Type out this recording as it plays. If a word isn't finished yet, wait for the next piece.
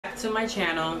to my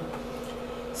channel.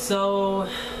 So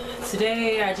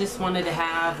today I just wanted to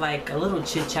have like a little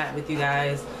chit chat with you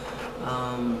guys.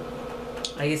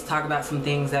 I guess talk about some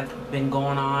things that have been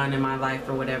going on in my life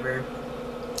or whatever.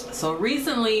 So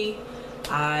recently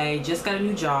I just got a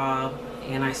new job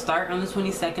and I start on the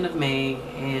 22nd of May,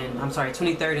 and I'm sorry,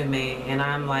 23rd of May, and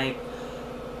I'm like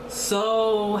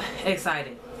so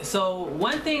excited. So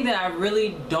one thing that I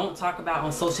really don't talk about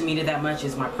on social media that much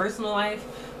is my personal life.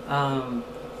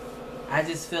 I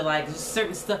just feel like there's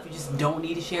certain stuff you just don't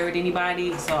need to share with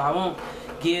anybody, so I won't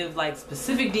give like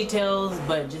specific details,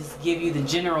 but just give you the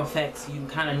general effects so you can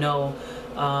kind of know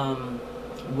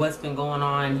what's been going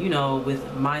on, you know,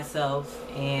 with myself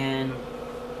and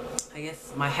I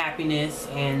guess my happiness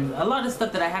and a lot of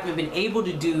stuff that I haven't been able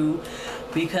to do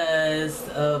because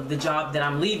of the job that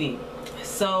I'm leaving.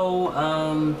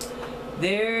 So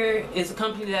there is a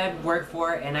company that I've worked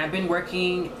for, and I've been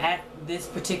working at this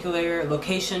particular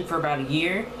location for about a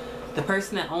year. The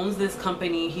person that owns this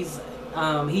company, he's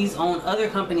owned other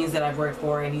companies that I've worked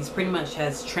for, and he's pretty much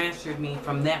has transferred me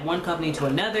from that one company to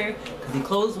another because he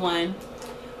closed one,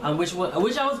 which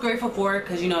I was grateful for,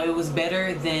 because you know it was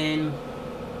better than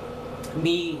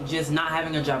me just not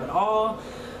having a job at all.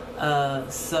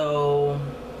 So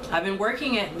I've been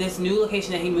working at this new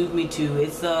location that he moved me to.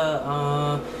 It's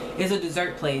a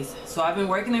dessert place. So I've been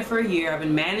working there for a year. I've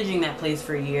been managing that place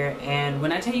for a year, and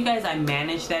when I tell you guys I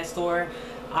manage that store,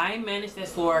 I manage that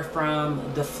store from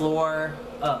the floor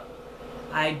up.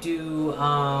 I do,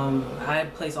 I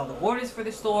place all the orders for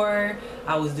the store.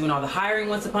 I was doing all the hiring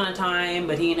once upon a time,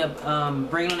 but he ended up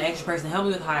bringing on an extra person to help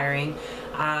me with hiring.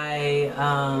 I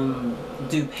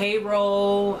do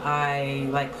payroll. I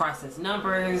like process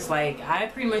numbers. Like I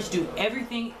pretty much do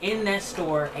everything in that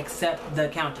store except the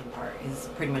accounting part is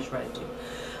pretty much what I do.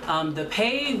 The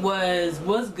pay was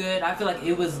good. I feel like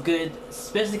it was good,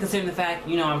 especially considering the fact,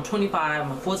 you know, I'm 25,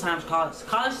 I'm a full-time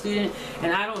college student,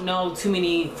 and I don't know too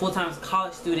many full-time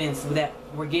college students that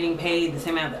were getting paid the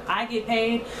same amount that I get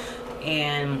paid,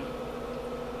 and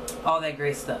all that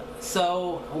great stuff.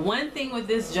 So one thing with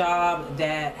this job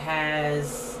that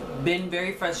has been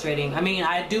very frustrating, I mean,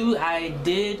 I do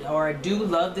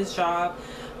love this job.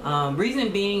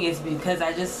 Reason being is because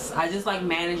I just like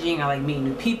managing. I like meeting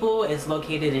new people. It's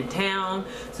located in town,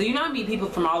 so you know, I meet people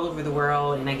from all over the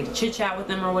world and I get to chit chat with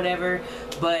them or whatever,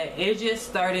 but it just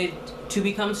started to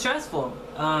become stressful.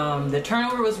 The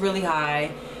turnover was really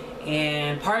high,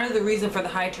 and part of the reason for the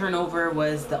high turnover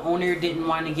was the owner didn't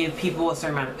want to give people a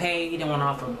certain amount of pay. He didn't want to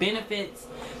offer benefits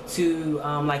to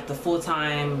like the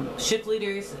full-time shift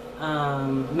leaders,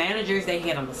 managers they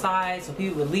had on the side, so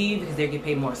people would leave because they get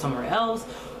paid more somewhere else,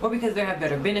 or because they have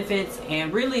better benefits.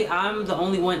 And really, I'm the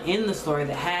only one in the store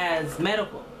that has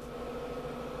medical.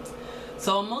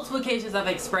 So on multiple occasions I've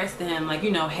expressed to him, like,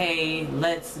 you know, hey,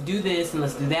 let's do this and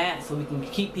let's do that so we can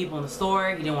keep people in the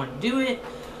store. He didn't want to do it,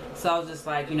 so I was just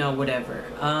like, you know, whatever.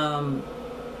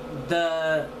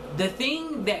 The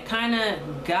thing that kind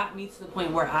of got me to the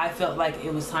point where I felt like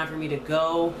it was time for me to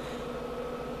go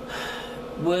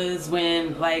was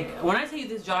when I tell you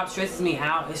this job stresses me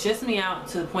out. It stresses me out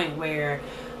to the point where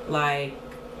like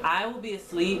I will be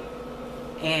asleep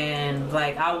and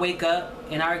like I'll wake up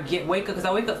and wake up because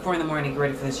I wake up 4 in the morning to get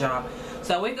ready for this job.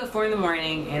 So I wake up 4 in the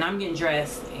morning and I'm getting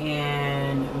dressed,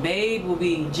 and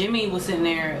Jimmy was sitting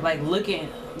there like looking.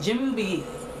 Jimmy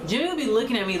would be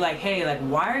looking at me like, hey, like,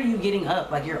 why are you getting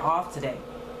up? Like, you're off today.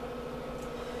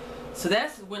 So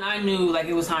that's when I knew like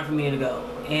it was time for me to go.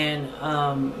 And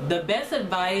the best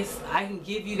advice I can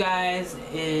give you guys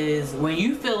is when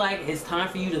you feel like it's time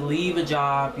for you to leave a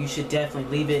job, you should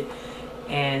definitely leave it.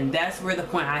 And that's where the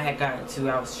point I had gotten to.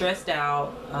 I was stressed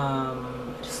out,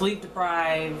 sleep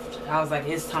deprived. I was like,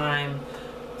 it's time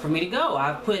for me to go.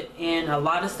 I've put in a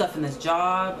lot of stuff in this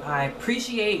job. I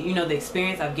appreciate, you know, the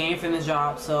experience I've gained from this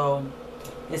job, so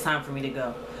it's time for me to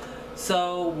go.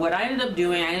 So what I ended up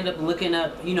doing, I ended up looking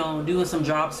up, you know, doing some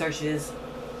job searches.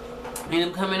 I ended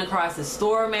up coming across a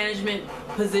store management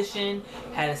position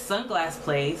at a sunglass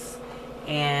place,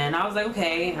 and I was like,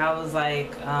 okay. I was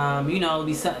like, you know,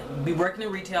 be working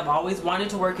in retail. I've always wanted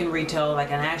to work in retail,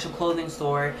 like an actual clothing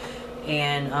store,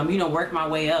 and you know, work my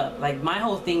way up. Like my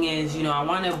whole thing is, you know, I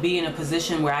want to be in a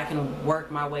position where I can work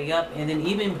my way up. And then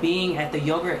even being at the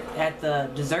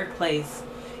dessert place,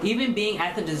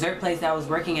 that I was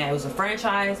working at, it was a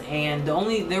franchise, and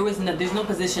there's no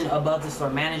position above the store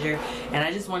manager, and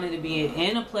I just wanted to be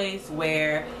in a place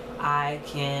where I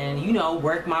can, you know,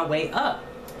 work my way up.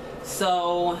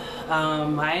 So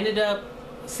I ended up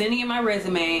sending in my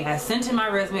resume. I sent in my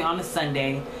resume on a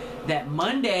Sunday. That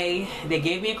Monday they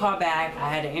gave me a call back. I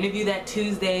had an interview that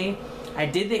Tuesday. I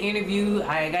did the interview.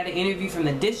 I got an interview from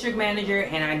the district manager,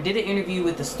 and I did an interview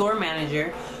with the store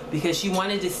manager because she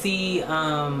wanted to see, you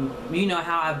know,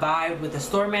 how I vibe with the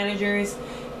store managers.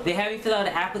 They had me fill out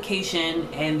an application,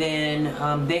 and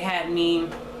then they had me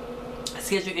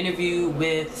schedule an interview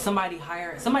with somebody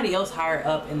else higher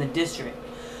up in the district.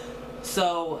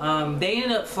 So they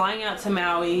ended up flying out to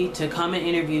Maui to come and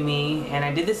interview me, and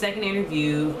I did the second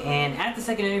interview. And at the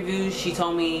second interview, she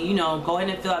told me, you know, go ahead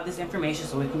and fill out this information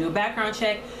so we can do a background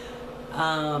check.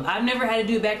 I've never had to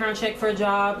do a background check for a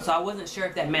job, so I wasn't sure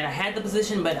if that meant I had the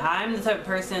position, but I'm the type of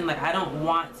person, like, I don't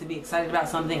want to be excited about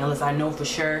something unless I know for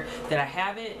sure that I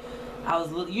have it. I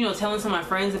was, you know, telling some of my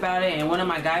friends about it, and one of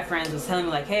my guy friends was telling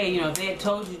me, like, hey, you know, if they had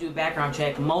told you to do a background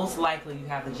check, most likely you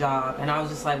have the job. And I was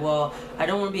just like, well, I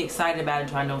don't want to be excited about it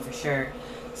until I know for sure.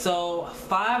 So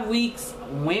 5 weeks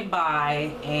went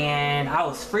by, and I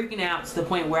was freaking out to the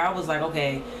point where I was like,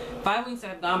 okay, 5 weeks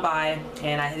have gone by,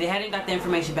 and they hadn't got the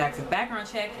information back for the background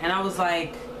check. And I was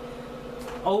like,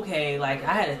 okay, like,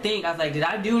 I had to think. I was like, did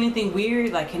I do anything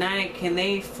weird? Like, can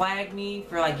they flag me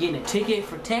for, like, getting a ticket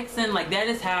for texting? Like, that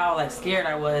is how, like, scared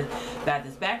I was about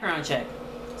this background check.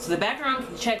 So the background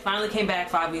check finally came back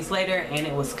 5 weeks later, and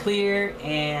it was clear,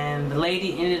 and the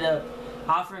lady ended up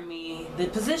offering me the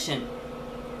position.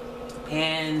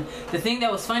 And the thing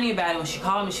that was funny about it, when she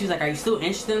called me, she was like, are you still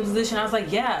interested in the position? I was like,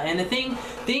 yeah. And the thing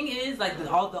is, like, the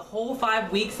whole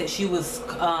 5 weeks that she was,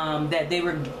 that they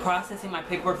were processing my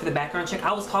paperwork for the background check,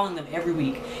 I was calling them every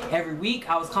week. Every week,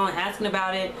 I was calling, asking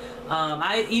about it.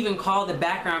 I even called the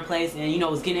background place and, you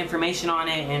know, was getting information on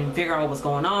it and figuring out what was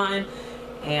going on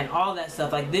and all that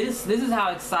stuff. Like, this is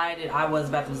how excited I was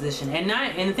about the position. And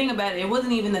the thing about it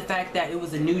wasn't even the fact that it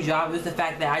was a new job. It was the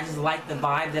fact that I just liked the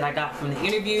vibe that I got from the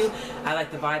interview. I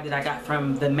liked the vibe that I got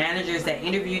from the managers that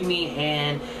interviewed me.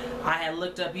 And I had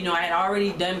looked up, you know, I had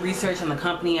already done research on the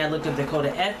company. I looked up their code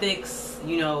of ethics,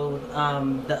 you know,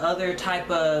 the other type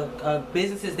of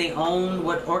businesses they own,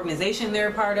 what organization they're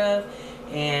a part of.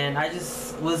 And I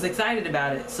just was excited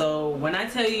about it. So when I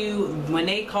tell you, when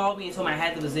they called me and told me I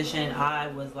had the position, I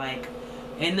was like,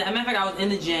 as a matter of fact, I was in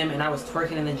the gym and I was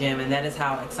twerking in the gym, and that is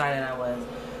how excited I was.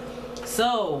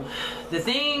 So the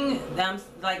thing that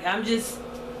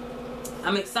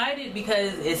I'm excited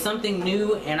because it's something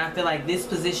new, and I feel like this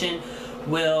position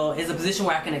is a position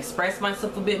where I can express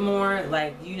myself a bit more.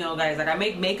 Like, you know, guys, like, I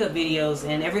make makeup videos,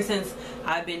 and ever since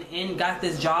I've got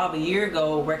this job a year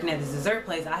ago working at this dessert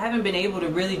place, I haven't been able to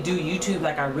really do YouTube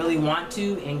like I really want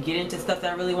to and get into stuff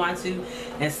that I really want to.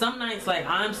 And some nights, like,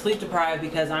 I'm sleep deprived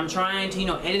because I'm trying to, you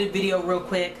know, edit a video real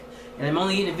quick, and I'm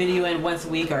only getting a video in once a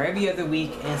week or every other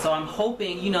week. And so I'm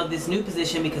hoping, you know, this new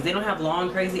position, because they don't have long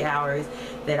crazy hours,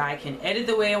 that I can edit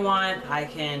the way I want. I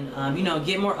can you know,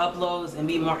 get more uploads and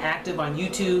be more active on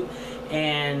YouTube,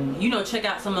 and, you know, check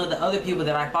out some of the other people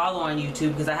that I follow on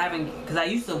YouTube, because I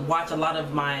used to watch a lot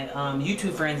of my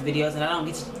YouTube friends videos, and I don't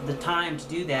get the time to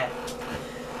do that.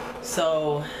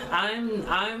 So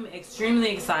I'm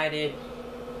extremely excited,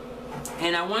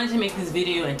 and I wanted to make this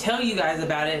video and tell you guys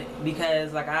about it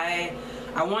because, like, I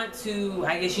want to,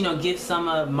 I guess, you know, give some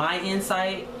of my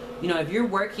insight. You know, if you're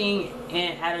working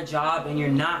at a job and you're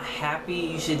not happy,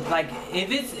 you should, like,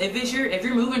 if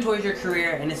you're moving towards your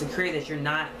career and it's a career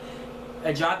that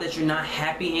a job that you're not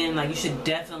happy in, like, you should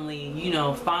definitely, you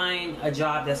know, find a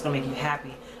job that's gonna make you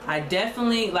happy. I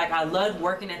definitely, like, I loved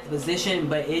working at the position,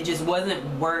 but it just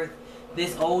wasn't worth,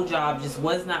 this old job just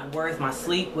was not worth my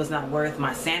sleep, was not worth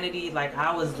my sanity. Like,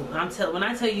 when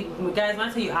I tell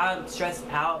you I'm stressed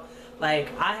out, like,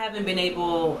 I haven't been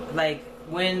able, like,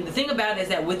 the thing about it is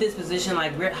that with this position,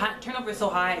 like, turnover is so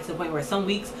high to the point where some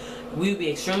weeks we would be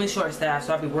extremely short-staffed,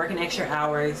 so I'll be working extra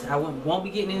hours. I won't be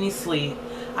getting any sleep.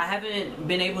 I haven't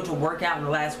been able to work out in the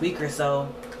last week or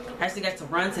so. I actually got to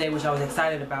run today, which I was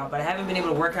excited about, but I haven't been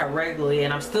able to work out regularly,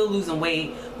 and I'm still losing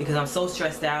weight because I'm so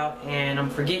stressed out, and I'm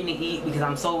forgetting to eat because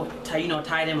I'm so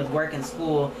tied in with work and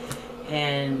school.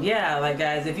 And yeah, like,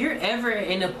 guys, if you're ever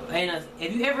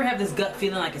if you ever have this gut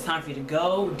feeling like it's time for you to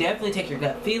go, definitely take your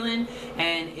gut feeling.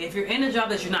 And if you're in a job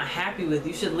that you're not happy with,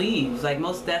 you should leave, like,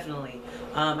 most definitely.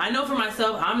 I know for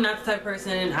myself, I'm not the type of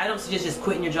person, I don't suggest just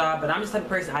quitting your job, but I'm just the type of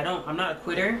person, I'm not a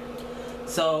quitter.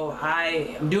 So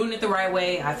I'm doing it the right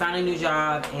way. I found a new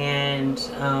job, and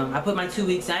I put my 2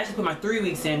 weeks in. I actually put my 3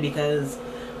 weeks in because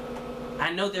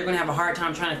I know they're going to have a hard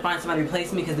time trying to find somebody to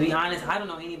replace me, because, to be honest, I don't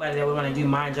know anybody that would want to do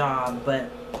my job. But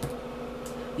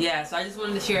yeah, so I just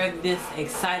wanted to share this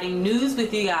exciting news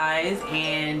with you guys,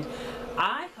 and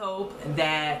I hope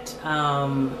that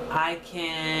I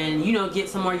can, you know, get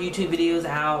some more YouTube videos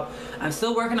out. I'm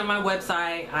still working on my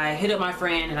website. I hit up my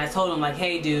friend and I told him, like,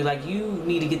 hey dude, like, you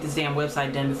need to get this damn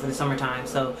website done before the summertime.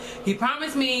 So he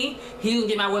promised me he'll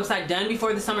get my website done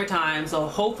before the summertime, so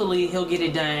hopefully he'll get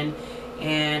it done.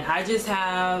 And I just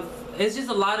have, it's just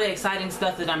a lot of exciting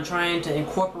stuff that I'm trying to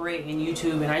incorporate in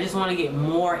YouTube, and I just want to get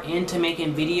more into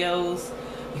making videos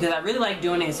because I really like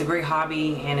doing it. It's a great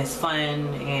hobby and it's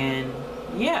fun, and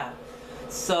yeah.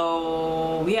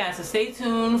 So yeah, so stay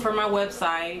tuned for my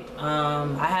website.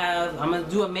 I'm gonna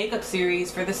do a makeup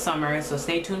series for the summer, so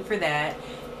stay tuned for that.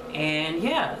 And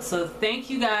yeah, so thank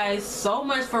you guys so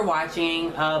much for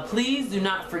watching. Please do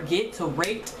not forget to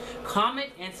rate, comment,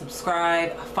 and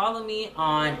subscribe. Follow me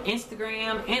on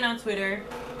Instagram and on Twitter,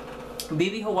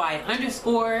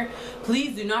 BBHawaii_.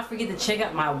 Please do not forget to check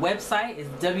out my website. It's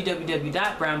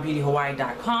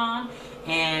www.brownbeautyhawaii.com,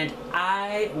 and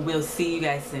I will see you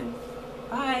guys soon.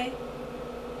 Bye.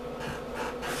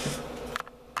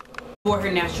 Wore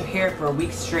her natural hair for a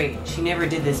week straight. She never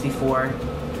did this before,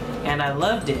 and I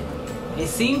loved it. It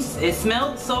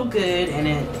smelled so good, and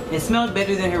it smelled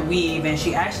better than her weave, and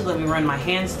she actually let me run my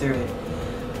hands through it.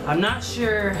 I'm not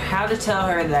sure how to tell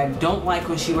her that I don't like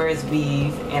when she wears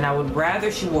weave, and I would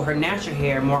rather she wore her natural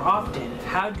hair more often.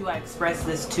 How do I express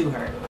this to her?